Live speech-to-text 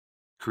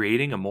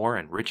Creating a more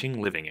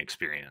enriching living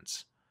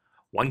experience.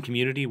 One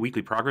Community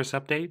Weekly Progress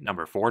Update,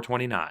 number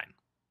 429.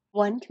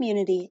 One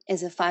Community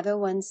is a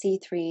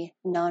 501c3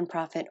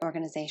 nonprofit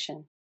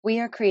organization. We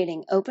are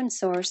creating open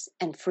source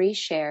and free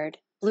shared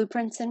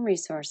blueprints and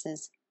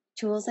resources,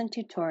 tools and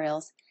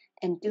tutorials,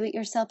 and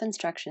do-it-yourself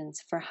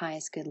instructions for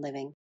highest good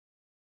living.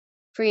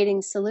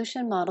 Creating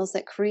solution models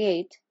that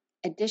create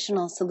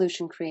additional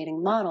solution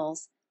creating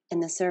models in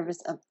the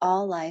service of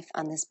all life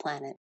on this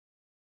planet.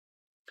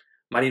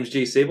 My name is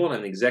Jay Sable, and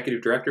I'm the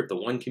Executive Director of the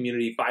One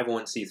Community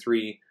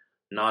 501c3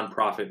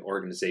 nonprofit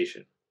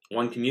organization.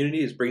 One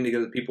Community is bringing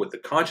together people with the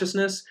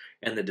consciousness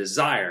and the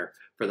desire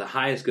for the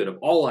highest good of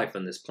all life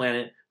on this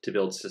planet to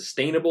build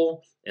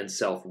sustainable and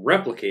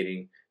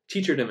self-replicating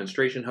teacher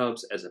demonstration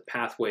hubs as a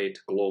pathway to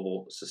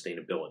global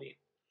sustainability.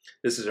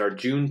 This is our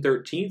June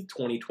 13th,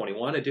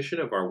 2021 edition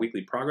of our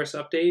weekly progress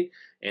update,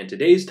 and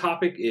today's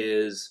topic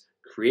is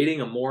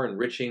creating a more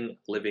enriching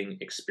living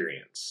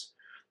experience.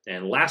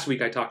 And last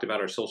week I talked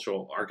about our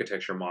social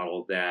architecture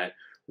model that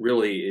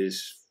really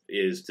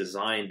is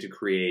designed to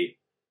create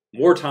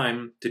more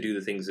time to do the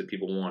things that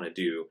people want to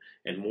do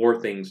and more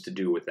things to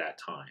do with that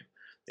time.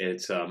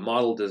 It's a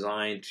model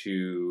designed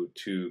to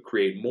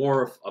create a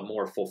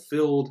more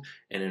fulfilled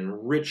and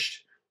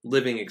enriched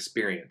living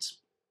experience.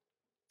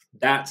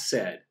 That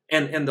said,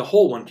 and the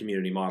whole One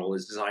Community model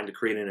is designed to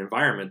create an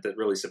environment that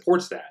really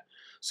supports that.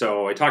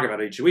 So I talk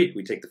about it each week.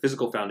 We take the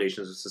physical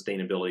foundations of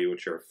sustainability,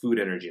 which are food,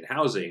 energy, and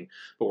housing,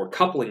 but we're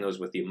coupling those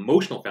with the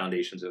emotional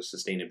foundations of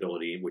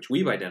sustainability, which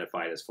we've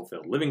identified as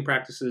fulfilled living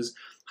practices,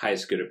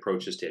 highest good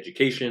approaches to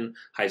education,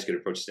 highest good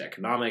approaches to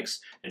economics,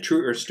 and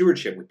true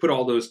stewardship. We put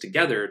all those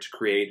together to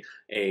create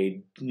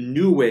a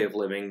new way of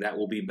living that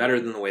will be better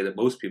than the way that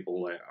most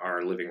people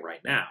are living right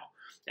now.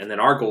 And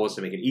then our goal is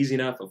to make it easy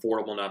enough,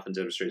 affordable enough, and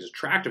demonstrate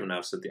attractive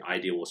enough so that the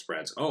idea will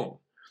spread its own.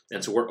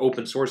 And so we're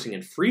open sourcing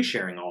and free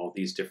sharing all of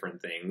these different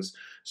things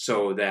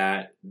so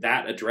that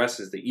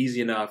addresses the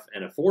easy enough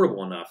and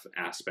affordable enough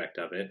aspect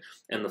of it,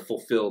 and the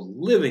fulfilled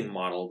living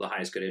model, the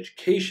highest good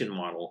education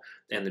model,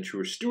 and the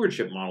truer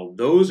stewardship model.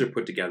 Those are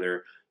put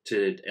together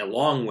to,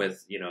 along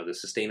with the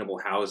sustainable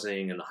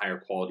housing and the higher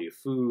quality of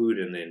food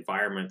and the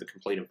environment, the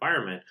complete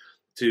environment,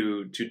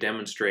 to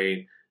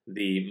demonstrate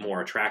the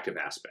more attractive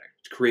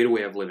aspect, to create a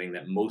way of living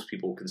that most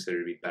people consider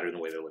to be better than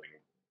the way they're living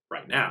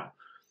right now.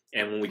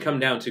 And when we come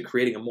down to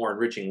creating a more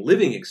enriching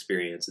living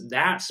experience,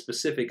 that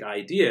specific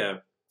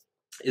idea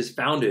is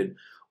founded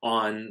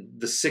on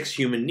the 6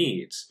 human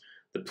needs,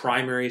 the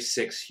primary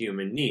 6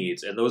 human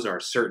needs. And those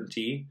are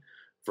certainty,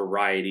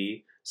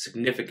 variety,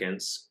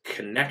 significance,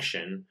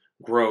 connection,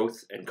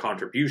 growth, and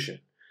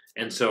contribution.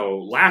 And so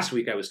last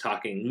week I was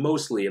talking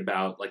mostly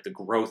about like the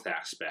growth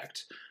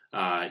aspect,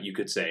 you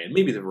could say, and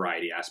maybe the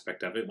variety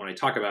aspect of it. When I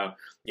talk about,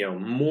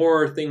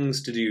 more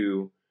things to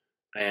do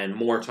and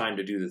more time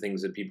to do the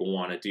things that people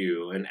want to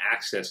do, and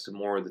access to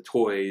more of the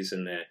toys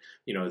and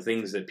the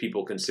things that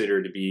people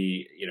consider to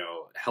be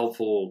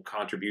helpful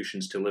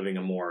contributions to living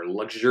a more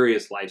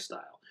luxurious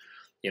lifestyle.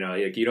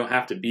 Like you don't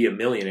have to be a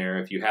millionaire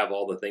if you have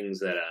all the things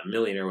that a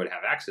millionaire would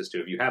have access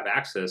to. If you have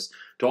access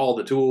to all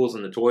the tools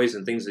and the toys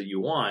and things that you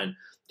want,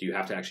 do you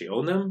have to actually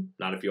own them?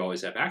 Not if you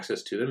always have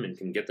access to them and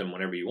can get them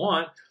whenever you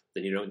want,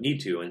 then you don't need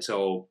to. And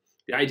so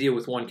the idea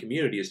with One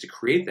Community is to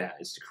create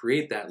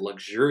that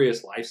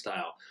luxurious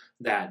lifestyle,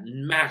 that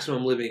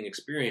maximum living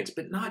experience,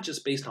 but not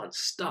just based on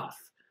stuff.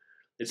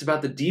 It's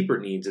about the deeper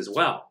needs as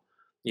well.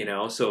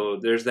 So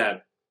there's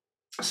that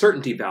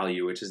certainty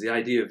value, which is the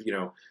idea of,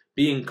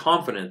 being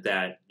confident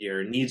that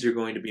your needs are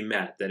going to be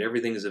met, that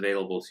everything is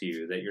available to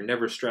you, that you're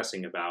never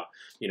stressing about,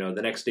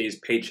 the next day's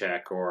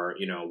paycheck or,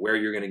 where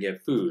you're going to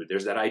get food.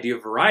 There's that idea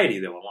of variety,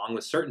 though. Along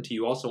with certainty,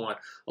 you also want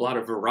a lot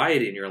of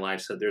variety in your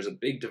life, so there's a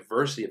big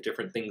diversity of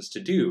different things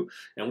to do.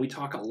 And we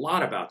talk a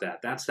lot about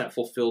that. That's that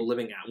fulfilled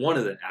living. One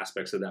of the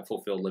aspects of that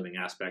fulfilled living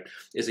aspect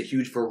is a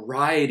huge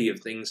variety of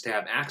things to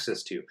have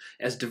access to,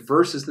 as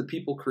diverse as the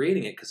people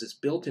creating it, because it's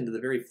built into the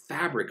very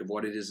fabric of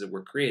what it is that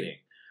we're creating.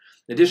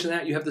 In addition to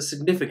that, you have the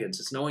significance.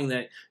 It's knowing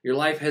that your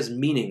life has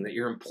meaning, that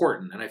you're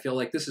important. And I feel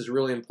like this is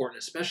really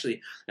important,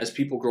 especially as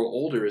people grow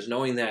older, is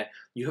knowing that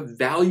you have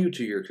value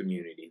to your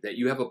community, that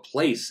you have a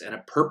place and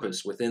a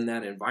purpose within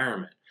that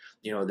environment,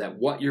 that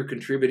what you're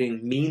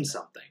contributing means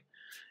something.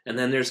 And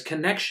then there's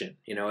connection.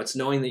 It's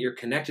knowing that you're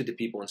connected to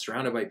people and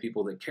surrounded by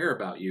people that care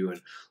about you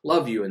and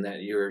love you, and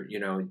that you're,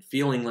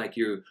 feeling like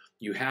you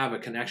have a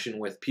connection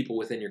with people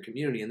within your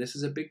community. And this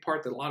is a big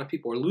part that a lot of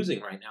people are losing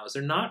right now, is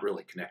they're not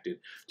really connected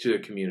to their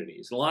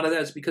communities. And a lot of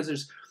that is because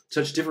there's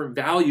such different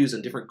values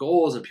and different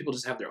goals, and people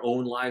just have their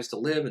own lives to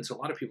live. And so a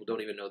lot of people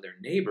don't even know their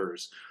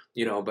neighbors,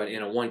 but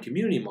in a One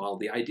Community model,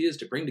 the idea is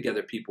to bring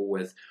together people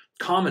with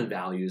common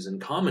values and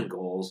common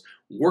goals,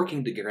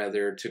 working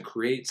together to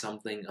create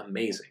something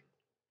amazing.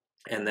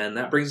 And then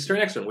that brings us to our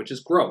next one, which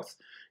is growth.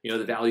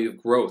 The value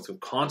of growth,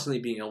 of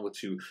constantly being able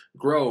to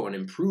grow and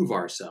improve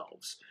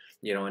ourselves.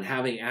 and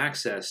having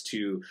access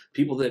to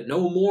people that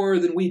know more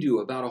than we do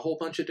about a whole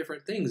bunch of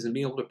different things and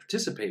being able to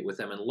participate with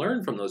them and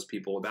learn from those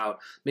people about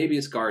maybe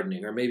it's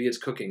gardening, or maybe it's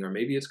cooking, or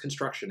maybe it's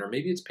construction, or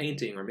maybe it's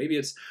painting, or maybe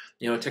it's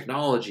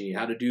technology,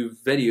 how to do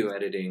video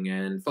editing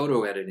and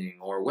photo editing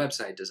or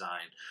website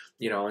design.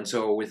 And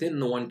so within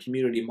the one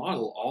community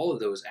model, all of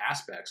those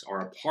aspects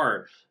are a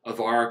part of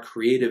our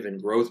creative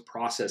and growth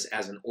process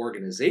as an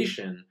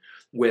organization,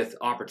 with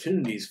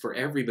opportunities for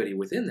everybody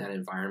within that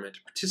environment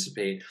to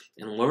participate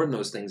and learn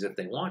those things if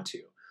they want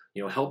to,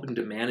 helping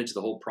to manage the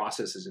whole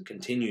process as it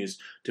continues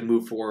to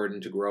move forward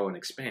and to grow and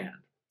expand.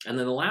 And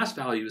then the last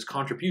value is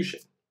contribution.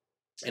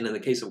 And in the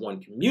case of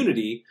one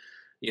community,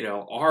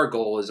 our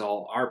goal is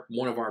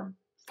one of our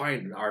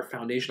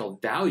foundational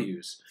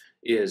values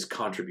is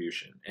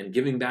contribution and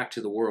giving back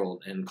to the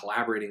world and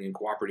collaborating and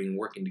cooperating and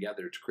working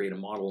together to create a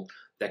model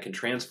that can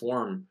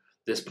transform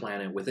this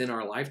planet within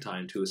our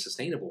lifetime to a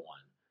sustainable one.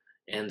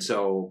 And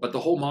so, but the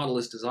whole model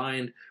is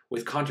designed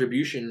with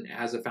contribution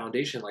as a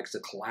foundation, like it's a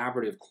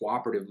collaborative,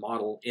 cooperative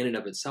model in and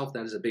of itself.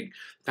 That is a big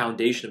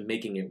foundation of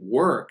making it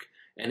work.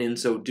 And in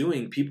so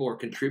doing, people are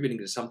contributing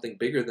to something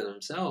bigger than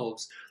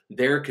themselves,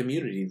 their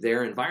community,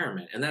 their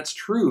environment. And that's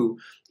true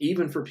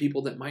even for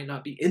people that might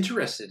not be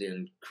interested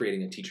in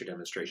creating a teacher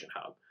demonstration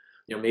hub.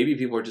 Maybe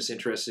people are just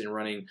interested in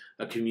running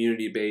a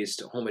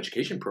community-based home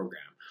education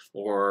program,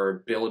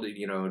 or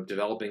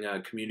developing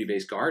a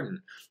community-based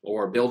garden,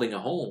 or building a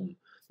home,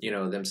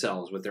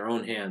 themselves with their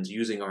own hands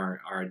using our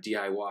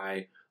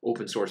DIY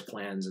open source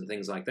plans and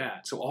things like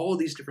that. So all of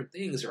these different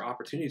things are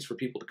opportunities for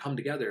people to come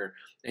together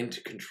and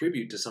to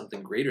contribute to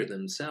something greater than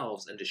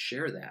themselves and to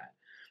share that.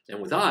 And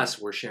with us,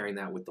 we're sharing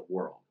that with the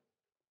world.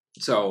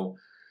 So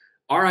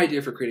our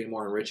idea for creating a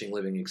more enriching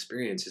living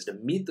experience is to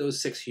meet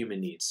those 6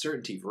 human needs: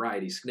 certainty,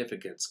 variety,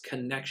 significance,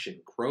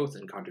 connection, growth,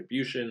 and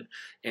contribution,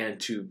 and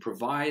to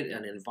provide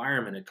an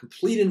environment, a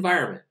complete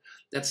environment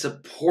that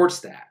supports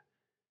that.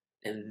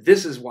 And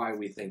this is why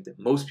we think that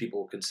most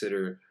people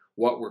consider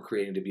what we're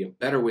creating to be a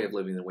better way of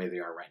living than the way they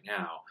are right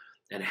now,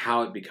 and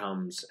how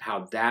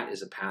that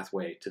is a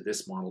pathway to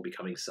this model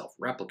becoming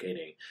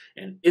self-replicating.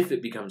 And if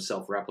it becomes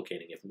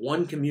self-replicating, if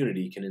one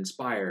community can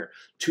inspire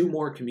 2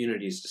 more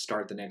communities to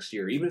start the next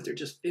year, even if they're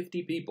just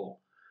 50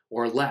 people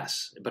or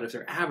less, but if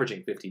they're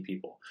averaging 50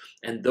 people,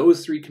 and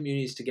those 3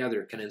 communities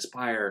together can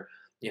inspire,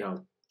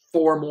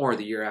 4 more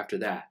the year after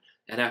that,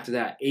 and after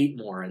that, 8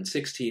 more, and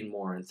 16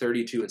 more, and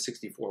 32, and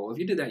 64. Well, if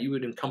you did that, you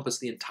would encompass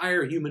the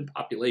entire human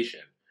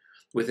population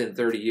within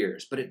 30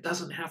 years. But it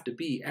doesn't have to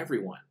be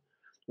everyone.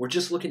 We're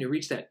just looking to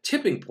reach that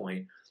tipping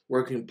point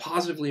where it can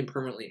positively and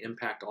permanently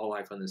impact all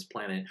life on this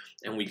planet,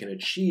 and we can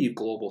achieve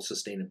global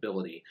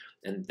sustainability.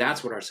 And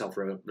that's what our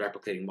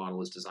self-replicating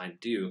model is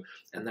designed to do,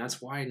 and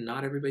that's why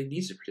not everybody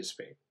needs to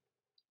participate.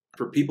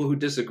 For people who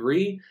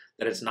disagree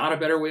that it's not a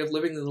better way of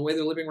living than the way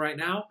they're living right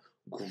now,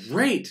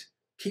 great!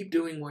 Keep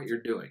doing what you're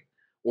doing.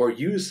 Or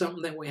use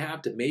something that we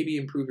have to maybe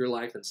improve your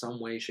life in some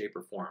way, shape,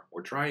 or form.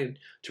 We're trying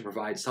to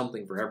provide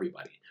something for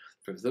everybody.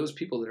 For those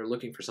people that are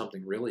looking for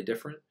something really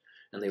different,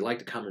 and they like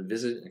to come and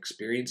visit and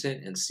experience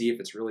it and see if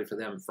it's really for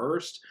them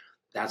first,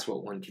 that's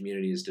what one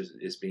community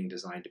is being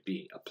designed to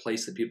be. A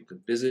place that people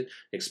can visit,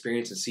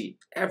 experience, and see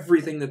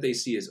everything that they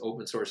see is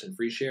open source and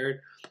free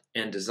shared,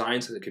 and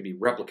designed so that it can be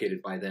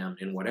replicated by them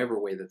in whatever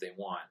way that they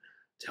want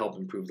to help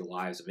improve the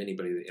lives of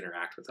anybody that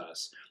interact with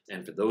us.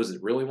 And for those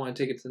that really want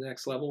to take it to the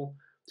next level,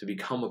 to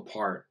become a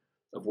part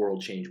of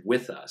world change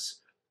with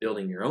us,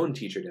 building your own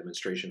teacher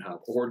demonstration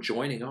hub, or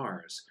joining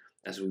ours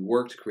as we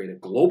work to create a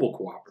global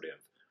cooperative,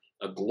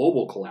 a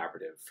global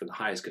collaborative for the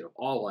highest good of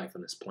all life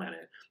on this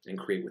planet, and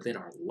create within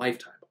our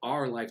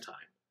lifetime,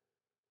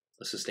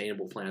 a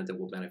sustainable planet that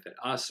will benefit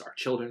us, our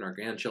children, our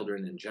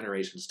grandchildren, and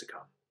generations to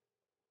come.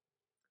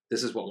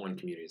 This is what One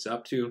Community is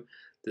up to.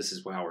 This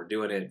is how we're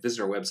doing it.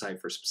 Visit our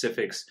website for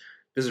specifics.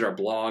 Visit our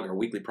blog, our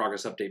weekly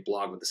progress update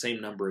blog with the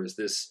same number as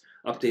this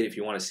update if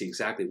you want to see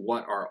exactly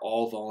what our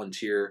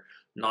all-volunteer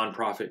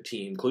nonprofit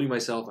team, including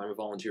myself, I'm a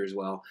volunteer as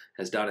well,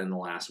 has done in the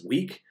last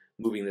week,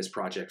 moving this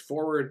project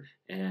forward.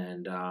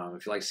 And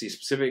if you'd like to see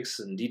specifics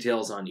and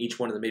details on each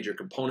one of the major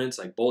components,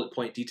 like bullet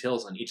point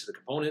details on each of the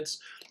components,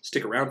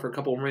 stick around for a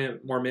couple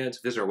more minutes,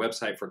 visit our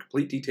website for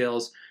complete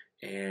details,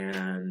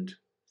 and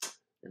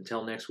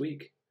until next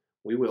week,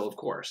 we will, of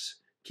course,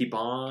 keep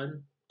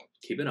on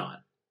keeping on.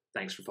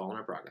 Thanks for following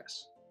our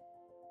progress.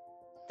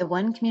 The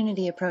one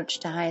community approach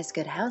to highest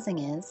good housing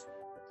is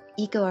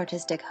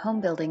eco-artistic home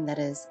building that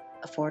is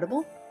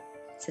affordable,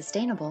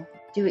 sustainable,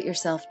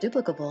 do-it-yourself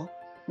duplicable,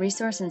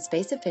 resource and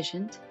space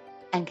efficient,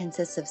 and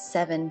consists of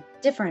 7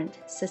 different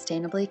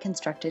sustainably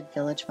constructed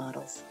village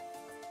models.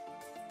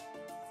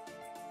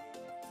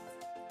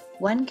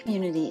 One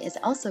Community is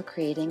also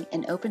creating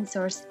an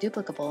open-source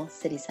duplicable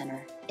city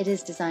center. It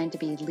is designed to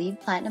be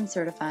LEED Platinum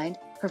certified,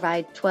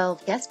 provide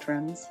 12 guest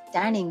rooms,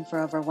 dining for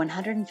over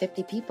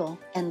 150 people,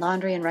 and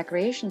laundry and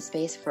recreation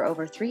space for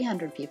over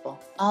 300 people,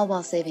 all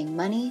while saving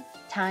money,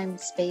 time,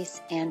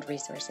 space, and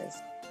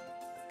resources.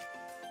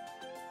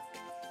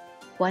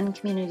 One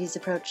Community's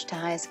approach to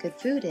highest good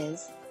food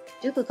is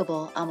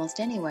duplicable almost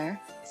anywhere,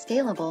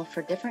 scalable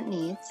for different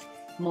needs,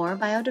 more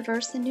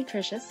biodiverse and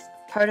nutritious,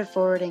 part of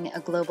forwarding a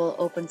global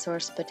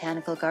open-source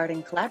botanical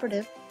garden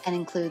collaborative, and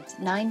includes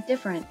 9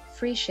 different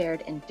free,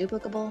 shared, and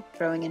duplicable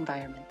growing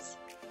environments.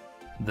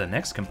 The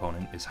next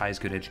component is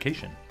Highest Good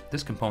Education.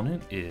 This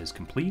component is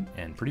complete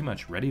and pretty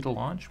much ready to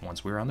launch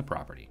once we're on the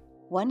property.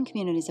 One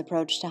Community's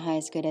approach to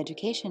highest good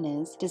education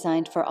is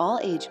designed for all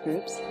age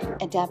groups,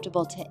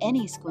 adaptable to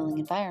any schooling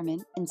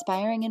environment,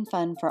 inspiring and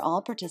fun for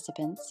all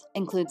participants,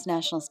 includes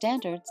national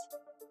standards,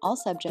 all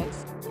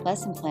subjects,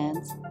 lesson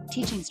plans,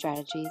 teaching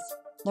strategies,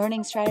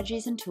 learning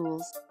strategies and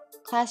tools,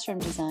 classroom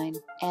design,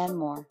 and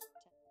more.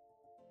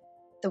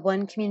 The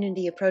One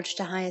Community approach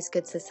to highest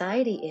good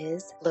society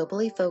is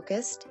globally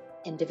focused,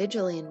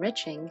 individually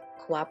enriching,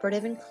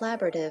 cooperative and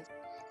collaborative,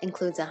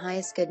 includes a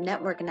highest good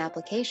network and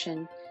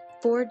application,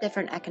 4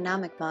 different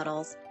economic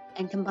models,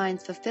 and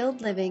combines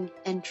fulfilled living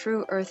and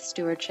true earth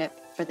stewardship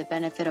for the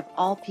benefit of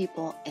all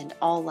people and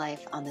all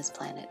life on this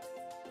planet.